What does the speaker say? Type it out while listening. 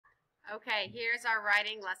Okay, here's our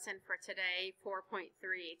writing lesson for today, 4.3.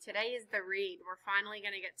 Today is the read. We're finally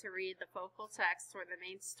going to get to read the focal text or the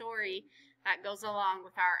main story that goes along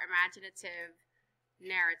with our imaginative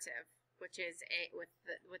narrative, which is with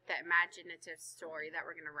the imaginative story that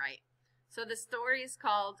we're going to write. So the story is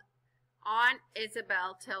called Aunt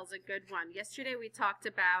Isabel Tells a Good One. Yesterday we talked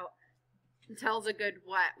about tells a good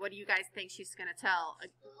what? What do you guys think she's going to tell?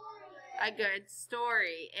 A good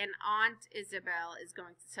story. And Aunt Isabel is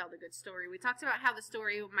going to tell the good story. We talked about how the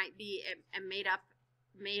story might be a made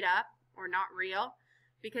up or not real,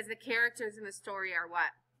 because the characters in the story are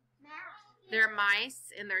what? They're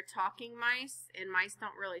mice, and they're talking mice, and mice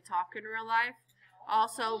don't really talk in real life.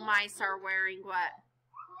 Also, mice are wearing what?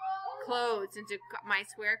 Clothes. And do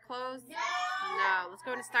mice wear clothes? No. Let's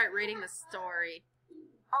go and start reading the story.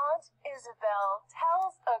 Aunt Isabel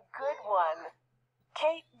Tells a Good One.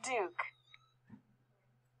 Kate Duke.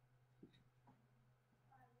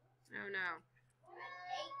 Oh no.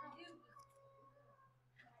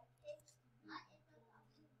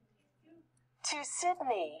 To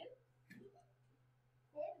Sydney.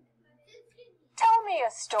 Tell me a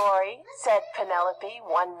story, said Penelope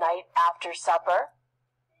one night after supper.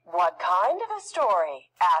 What kind of a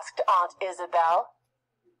story? Asked Aunt Isabel.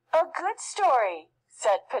 A good story,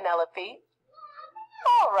 said Penelope.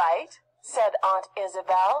 All right, said Aunt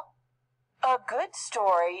Isabel. A good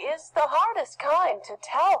story is the hardest kind to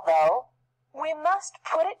tell, though. We must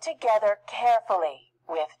put it together carefully,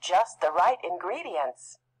 with just the right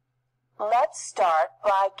ingredients. Let's start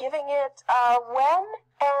by giving it a when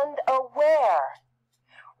and a where.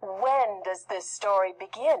 When does this story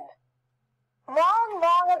begin? Long,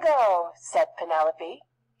 long ago, said Penelope.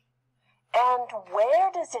 And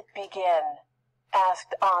where does it begin?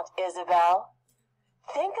 Asked Aunt Isabel.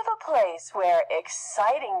 Think of a place where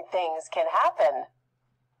exciting things can happen.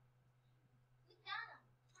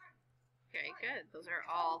 Okay, good. Those are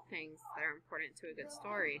all things that are important to a good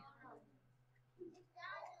story.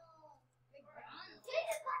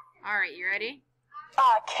 All right, you ready?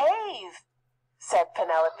 A cave, said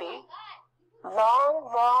Penelope.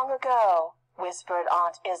 Long, long ago, whispered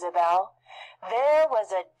Aunt Isabel, there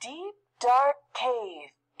was a deep, dark cave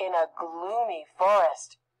in a gloomy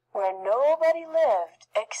forest where nobody lived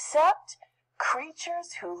except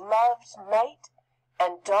creatures who loved night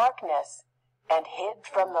and darkness and hid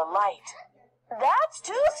from the light. That's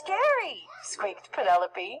too scary, squeaked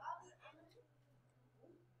Penelope.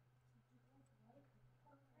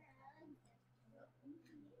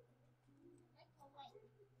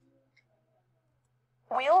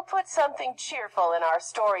 We'll put something cheerful in our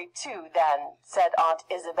story too, then, said Aunt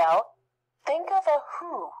Isabel. Think of a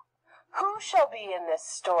who. Who shall be in this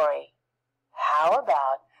story? How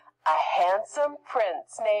about a handsome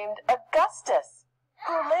prince named Augustus,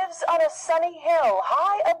 who lives on a sunny hill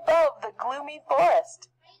high above the gloomy forest?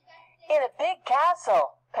 In a big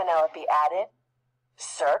castle, Penelope added.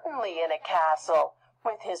 Certainly in a castle,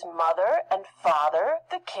 with his mother and father,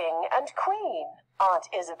 the king and queen, Aunt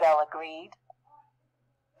Isabel agreed.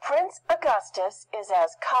 Prince Augustus is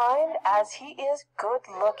as kind as he is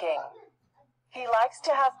good-looking. He likes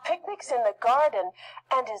to have picnics in the garden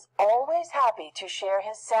and is always happy to share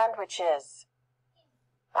his sandwiches.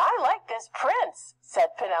 I like this prince,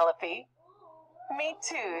 said Penelope. Me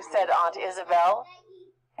too, said Aunt Isabel.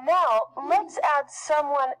 Now let's add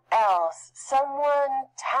someone else, someone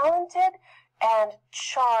talented and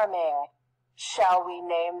charming. Shall we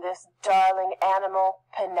name this darling animal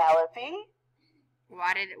Penelope?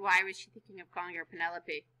 Why was she thinking of calling her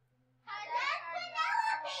Penelope?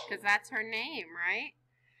 Because that's her name, right?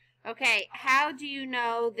 Okay, how do you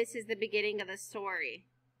know this is the beginning of the story?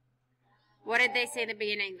 What did they say in the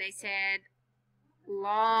beginning? They said,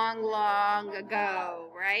 long, long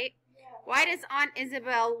ago, right? Why does Aunt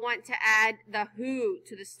Isabel want to add the who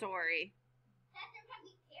to the story?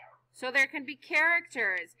 So there can be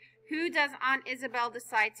characters. Who does Aunt Isabel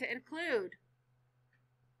decide to include?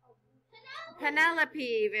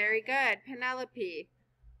 Penelope. Very good. Penelope.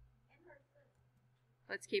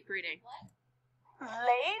 Let's keep reading.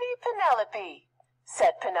 Lady Penelope,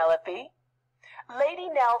 said Penelope. Lady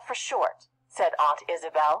Nell for short, said Aunt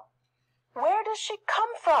Isabel. Where does she come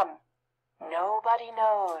from? Nobody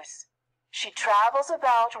knows. She travels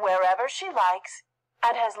about wherever she likes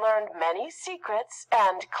and has learned many secrets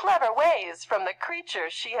and clever ways from the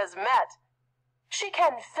creatures she has met. She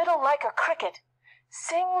can fiddle like a cricket,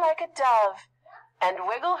 sing like a dove, and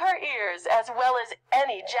wiggle her ears as well as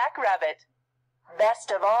any jackrabbit.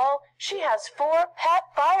 Best of all, she has 4 pet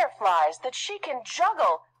fireflies that she can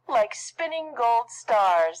juggle like spinning gold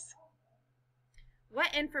stars.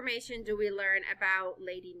 What information do we learn about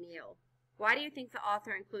Lady Neal? Why do you think the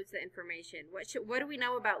author includes the information? What do we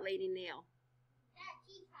know about Lady Neal? That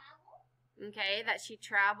she travels. Okay, that she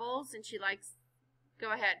travels and she likes...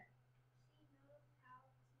 Go ahead.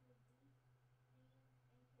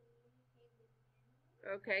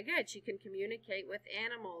 Okay, good. She can communicate with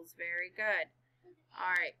animals. Very good.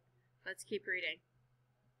 All right, let's keep reading.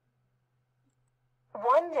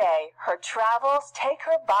 One day, her travels take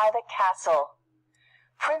her by the castle.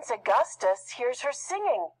 Prince Augustus hears her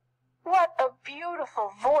singing. What a beautiful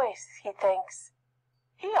voice, he thinks.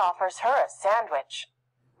 He offers her a sandwich.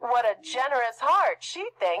 What a generous heart, she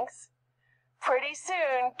thinks. Pretty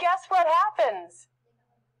soon, guess what happens?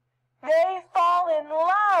 They fall in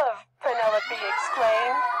love, Penelope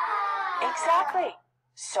exclaimed. Exactly.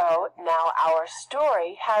 So now our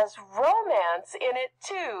story has romance in it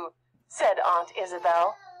too, said Aunt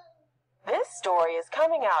Isabel. This story is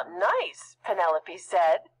coming out nice, Penelope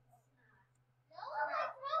said.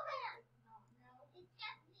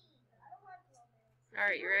 All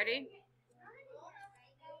right, you ready?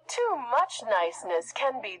 Too much niceness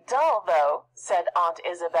can be dull, though, said Aunt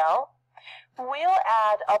Isabel. We'll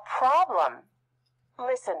add a problem.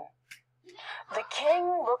 Listen. The king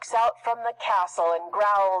looks out from the castle and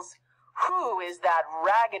growls, "Who is that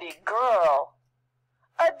raggedy girl?"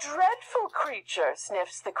 "A dreadful creature,"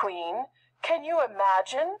 sniffs the queen. "Can you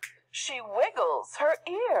imagine? She wiggles her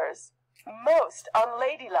ears. Most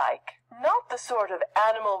unladylike. Not the sort of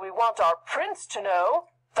animal we want our prince to know,"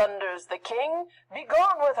 thunders the king.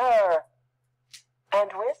 "Begone with her."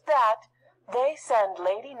 And with that, they send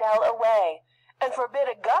Lady Nell away and forbid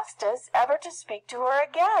Augustus ever to speak to her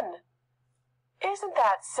again. "Isn't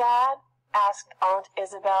that sad?" asked Aunt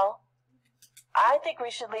Isabel. "I think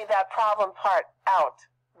we should leave that problem part out,"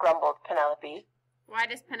 grumbled Penelope. Why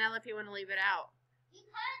does Penelope want to leave it out? Because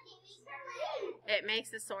it makes her leave. It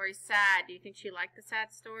makes the story sad. Do you think she liked the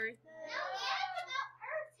sad story? No, yeah, it's about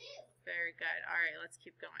her too. Very good. All right, let's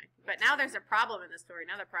keep going. But now there's a problem in the story.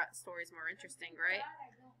 Now the story's more interesting, right?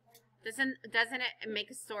 Doesn't it make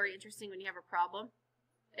a story interesting when you have a problem?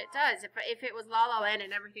 It does. If it was La La Land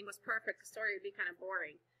and everything was perfect, the story would be kind of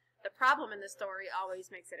boring. The problem in the story always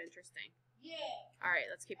makes it interesting. Yeah. All right,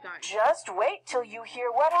 let's keep going. "Just wait till you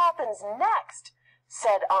hear what happens next,"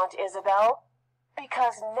 said Aunt Isabel.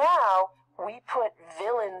 "Because now we put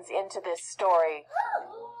villains into this story."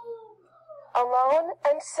 Alone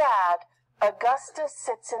and sad, Augustus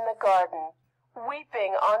sits in the garden,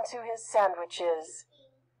 weeping onto his sandwiches.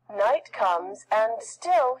 Night comes, and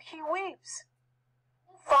still he weeps.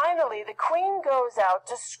 Finally, the queen goes out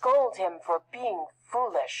to scold him for being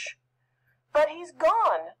foolish. But he's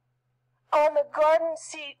gone. On the garden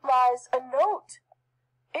seat lies a note.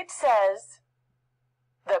 It says,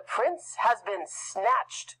 "The prince has been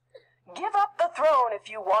snatched. Give up the throne if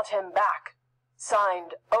you want him back.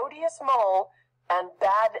 Signed, Odious Mole and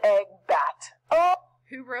Bad Egg Bat." Oh,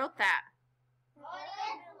 Who wrote that?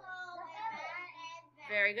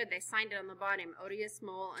 Very good. They signed it on the bottom. Odious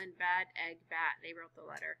Mole and Bad Egg Bat. They wrote the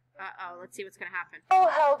letter. Uh-oh. Let's see what's going to happen. oh,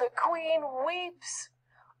 how the queen weeps.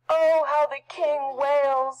 Oh, how the king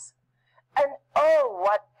wails. And oh,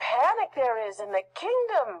 what panic there is in the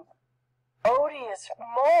kingdom. Odious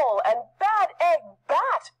Mole and Bad Egg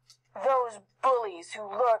Bat, those bullies who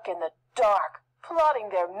lurk in the dark, plotting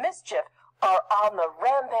their mischief, are on the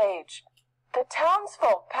rampage. The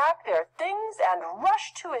townsfolk pack their things and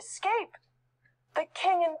rush to escape. The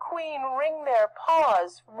king and queen wring their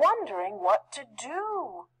paws, wondering what to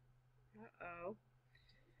do. Uh-oh.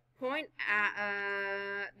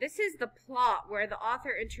 This is the plot where the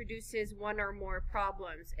author introduces one or more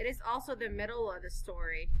problems. It is also the middle of the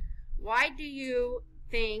story. Why do you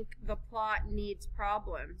think the plot needs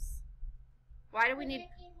problems? Why do we need...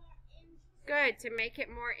 Good, to make it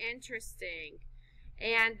more interesting.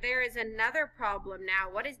 And there is another problem now.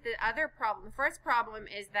 What is the other problem? The first problem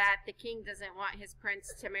is that the king doesn't want his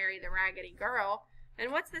prince to marry the raggedy girl.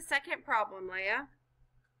 And what's the second problem, Leah?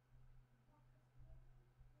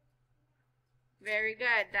 Very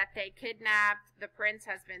good. That they kidnapped, the prince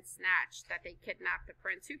has been snatched. That they kidnapped the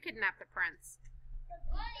prince. Who kidnapped the prince?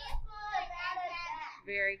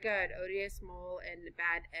 Very good. Odious Mole and the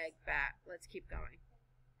Bad Egg Bat. Let's keep going.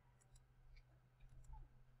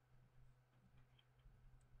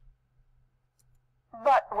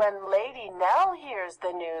 But when Lady Nell hears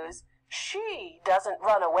the news, she doesn't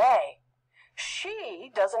run away. She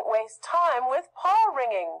doesn't waste time with paw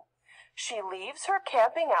ringing. She leaves her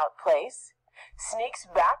camping out place, sneaks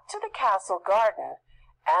back to the castle garden,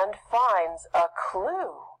 and finds a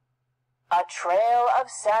clue. A trail of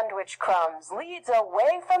sandwich crumbs leads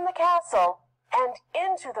away from the castle and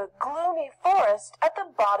into the gloomy forest at the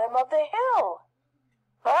bottom of the hill.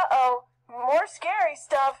 Uh-oh, More scary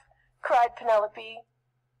stuff, cried Penelope.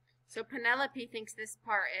 So Penelope thinks this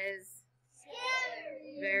part is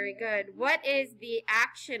Scary. very good. What is the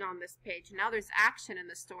action on this page? Now there's action in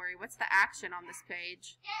the story. What's the action on this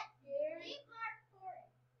page? Scary part for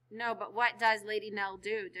it. No, but what does Lady Nell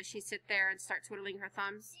do? Does she sit there and start twiddling her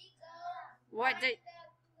thumbs? She goes. What did...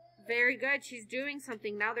 Very good. She's doing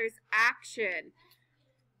something. Now there's action.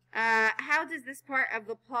 How does this part of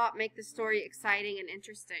the plot make the story exciting and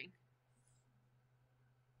interesting?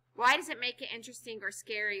 Why does it make it interesting or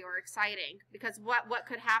scary or exciting? Because what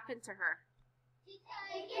could happen to her?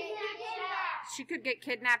 She could get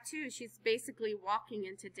kidnapped too. She's basically walking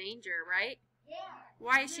into danger, right? Yeah.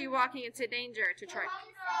 Why is she walking into danger?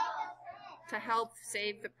 To help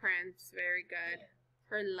save the prince. Very good.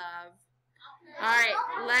 Her love. Alright,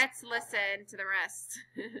 let's listen to the rest.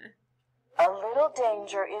 A little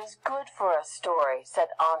danger is good for a story, said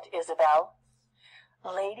Aunt Isabel.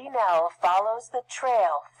 Lady Nell follows the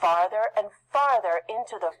trail farther and farther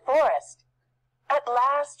into the forest. At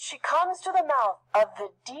last she comes to the mouth of the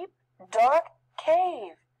deep, dark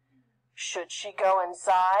cave. Should she go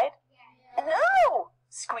inside? No,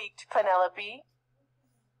 squeaked Penelope.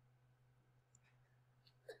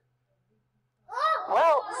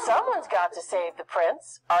 Well, someone's got to save the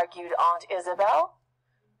prince, argued Aunt Isabel.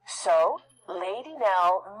 So, Lady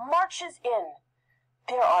Nell marches in.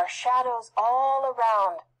 There are shadows all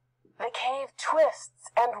around. The cave twists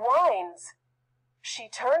and winds. She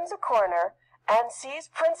turns a corner and sees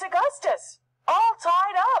Prince Augustus, all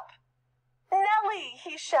tied up. Nellie,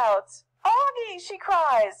 he shouts. Augie, she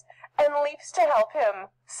cries, and leaps to help him.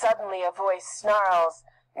 Suddenly a voice snarls,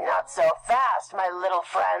 Not so fast, my little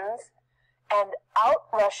friends. And out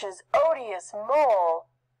rushes odious Mole.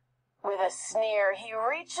 With a sneer, he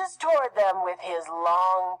reaches toward them with his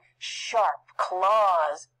long, sharp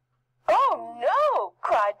claws. Oh, no,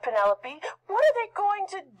 cried Penelope. What are they going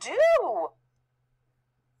to do?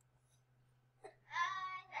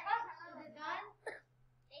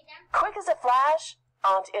 Quick as a flash,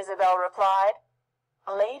 Aunt Isabel replied.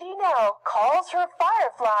 Lady Nell calls her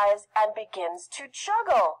fireflies and begins to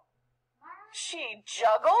juggle. She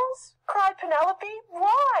juggles? Cried Penelope.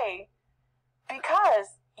 Why?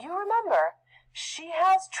 Because, you remember, she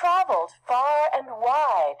has traveled far and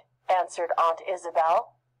wide, answered Aunt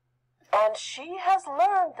Isabel. And she has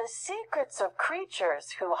learned the secrets of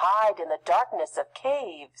creatures who hide in the darkness of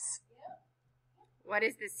caves. What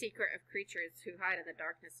is the secret of creatures who hide in the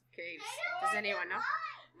darkness of caves? Does anyone know?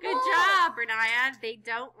 Good job, Renaya. They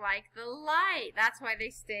don't like the light. That's why they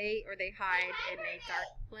stay or they hide in a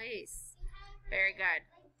dark place. Very good.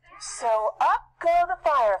 So up go the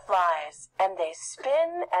fireflies, and they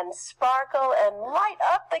spin and sparkle and light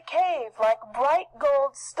up the cave like bright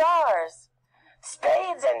gold stars.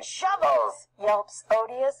 Spades and shovels, yelps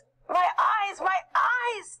Odious. My eyes, my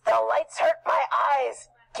eyes! The lights hurt my eyes.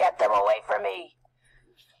 Get them away from me.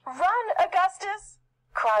 Run, Augustus,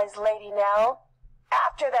 cries Lady Nell.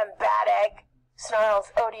 After them, Bad Egg,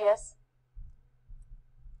 snarls Odious.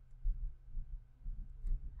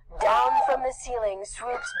 Down from the ceiling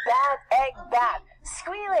swoops Bad Egg Bat,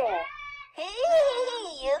 squealing.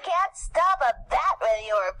 Hee, you can't stop a bat with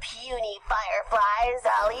your puny fireflies.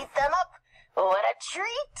 I'll eat them up. What a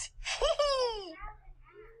treat! Hee.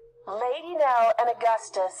 Lady Nell and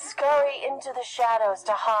Augustus scurry into the shadows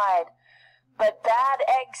to hide, but Bad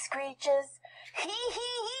Egg screeches,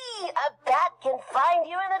 Hee, a bat can find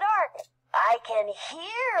you in the dark. I can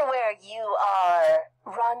hear where you are.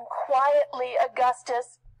 Run quietly,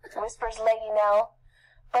 Augustus, whispers Lady Nell,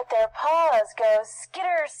 but their paws go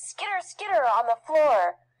skitter, skitter, skitter on the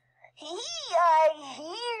floor. Hee, I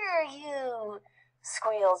hear you,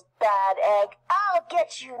 squeals Bad Egg. I'll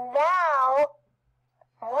get you now.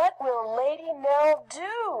 What will Lady Nell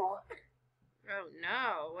do? Oh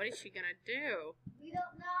no, what is she gonna do? We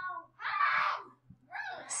don't know.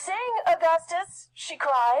 Sing, Augustus, she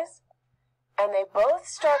cries. And they both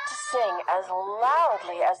start to sing as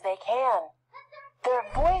loudly as they can. Their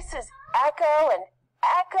voices echo and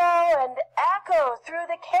echo and echo through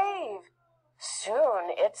the cave.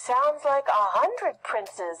 Soon it sounds like 100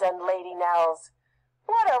 princes and Lady Nells.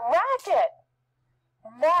 What a racket!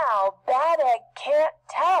 Now Bad Egg can't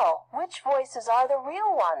tell which voices are the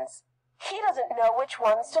real ones. He doesn't know which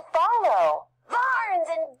ones to follow. Varns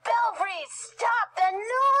and Belfries, stop the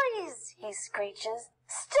noise! He screeches.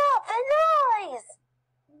 Stop the noise!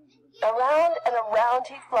 Around and around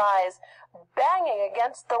he flies, banging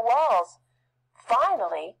against the walls.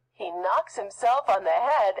 Finally, he knocks himself on the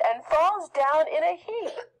head and falls down in a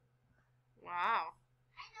heap. Wow.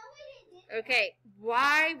 Okay,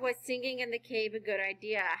 why was singing in the cave a good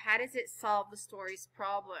idea? How does it solve the story's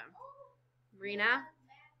problem? Rena?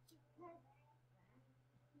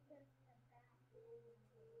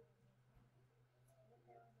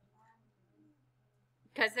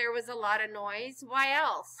 Because there was a lot of noise. Why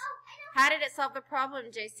else? How did it solve the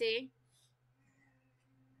problem, JC?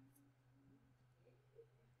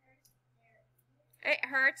 It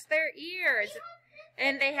hurts their ears.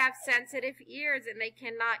 And they have sensitive ears and they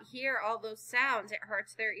cannot hear all those sounds. It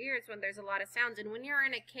hurts their ears when there's a lot of sounds. And when you're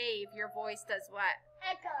in a cave, your voice does what?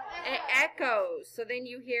 Echo. It echoes. So then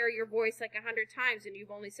you hear your voice like 100 times and you've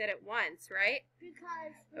only said it once, right?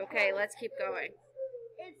 Because Okay, let's keep going.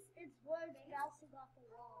 it's words bouncing off the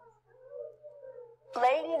walls.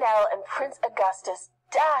 Lady Nell and Prince Augustus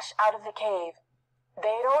dash out of the cave.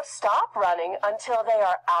 They don't stop running until they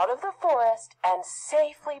are out of the forest and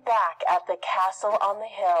safely back at the castle on the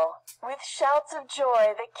hill. With shouts of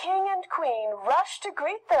joy, the king and queen rush to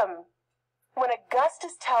greet them. When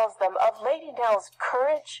Augustus tells them of Lady Nell's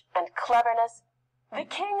courage and cleverness, the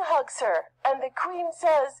king hugs her and the queen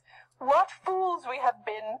says, "What fools we have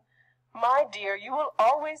been! My dear, you will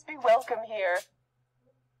always be welcome here."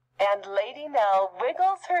 And Lady Nell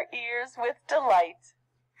wiggles her ears with delight.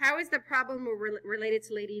 How is the problem related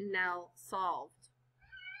to Lady Nell solved?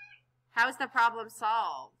 How is the problem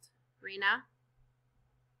solved? Rena?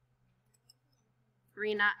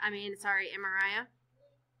 Mariah?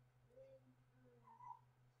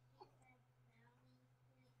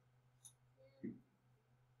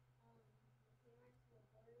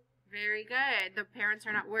 Very good. The parents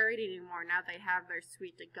are not worried anymore. Now they have their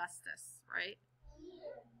sweet Augustus, right?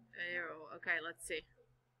 Ew. Okay, let's see.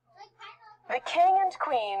 The king and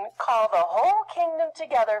queen call the whole kingdom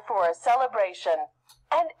together for a celebration,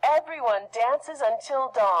 and everyone dances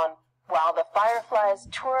until dawn, while the fireflies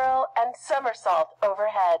twirl and somersault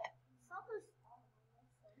overhead.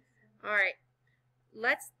 All right,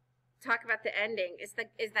 let's talk about the ending. Is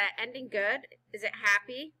that ending good? Is it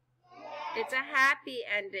happy? It's a happy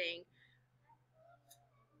ending.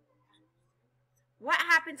 What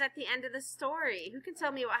happens at the end of the story? Who can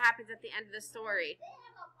tell me what happens at the end of the story?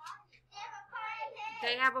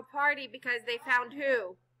 They have a party because they found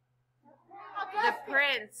who? The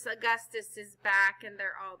prince. Augustus is back and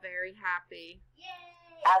they're all very happy.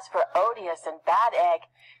 As for Odious and Bad Egg,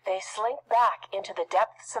 they slink back into the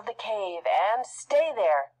depths of the cave and stay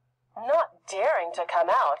there, not daring to come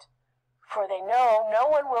out, for they know no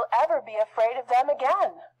one will ever be afraid of them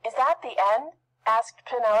again. "Is that the end?" asked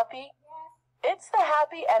Penelope. "It's the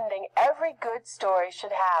happy ending every good story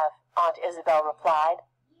should have," Aunt Isabel replied.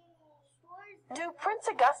 "Do Prince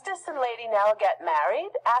Augustus and Lady Nell get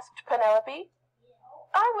married?" asked Penelope.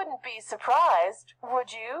 "I wouldn't be surprised,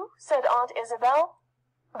 would you?" said Aunt Isabel.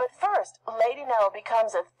 "But first, Lady Nell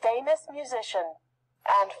becomes a famous musician.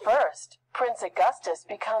 And first, Prince Augustus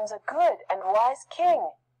becomes a good and wise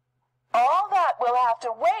king. All that will have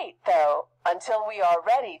to wait, though, until we are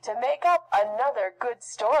ready to make up another good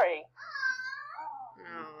story."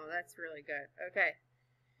 Oh, that's really good. Okay.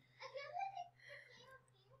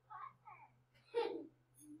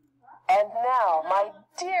 And now, my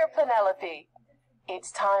dear Penelope,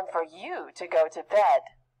 it's time for you to go to bed.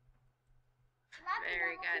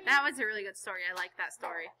 Very good. That was a really good story. I like that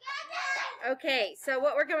story. Okay, so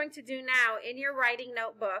what we're going to do now, in your writing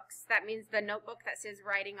notebooks, that means the notebook that says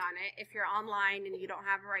writing on it. If you're online and you don't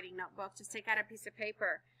have a writing notebook, just take out a piece of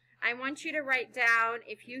paper. I want you to write down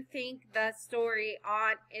if you think the story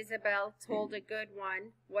Aunt Isabel told a good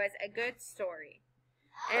one was a good story.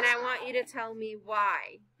 And I want you to tell me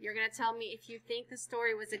why. You're going to tell me if you think the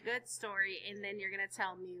story was a good story, and then you're going to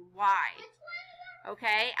tell me why.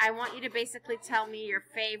 Okay? I want you to basically tell me your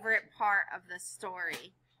favorite part of the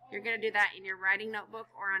story. You're going to do that in your writing notebook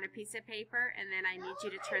or on a piece of paper, and then I need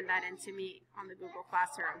you to turn that into me on the Google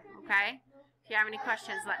Classroom. Okay? If you have any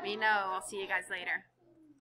questions, let me know. I'll see you guys later.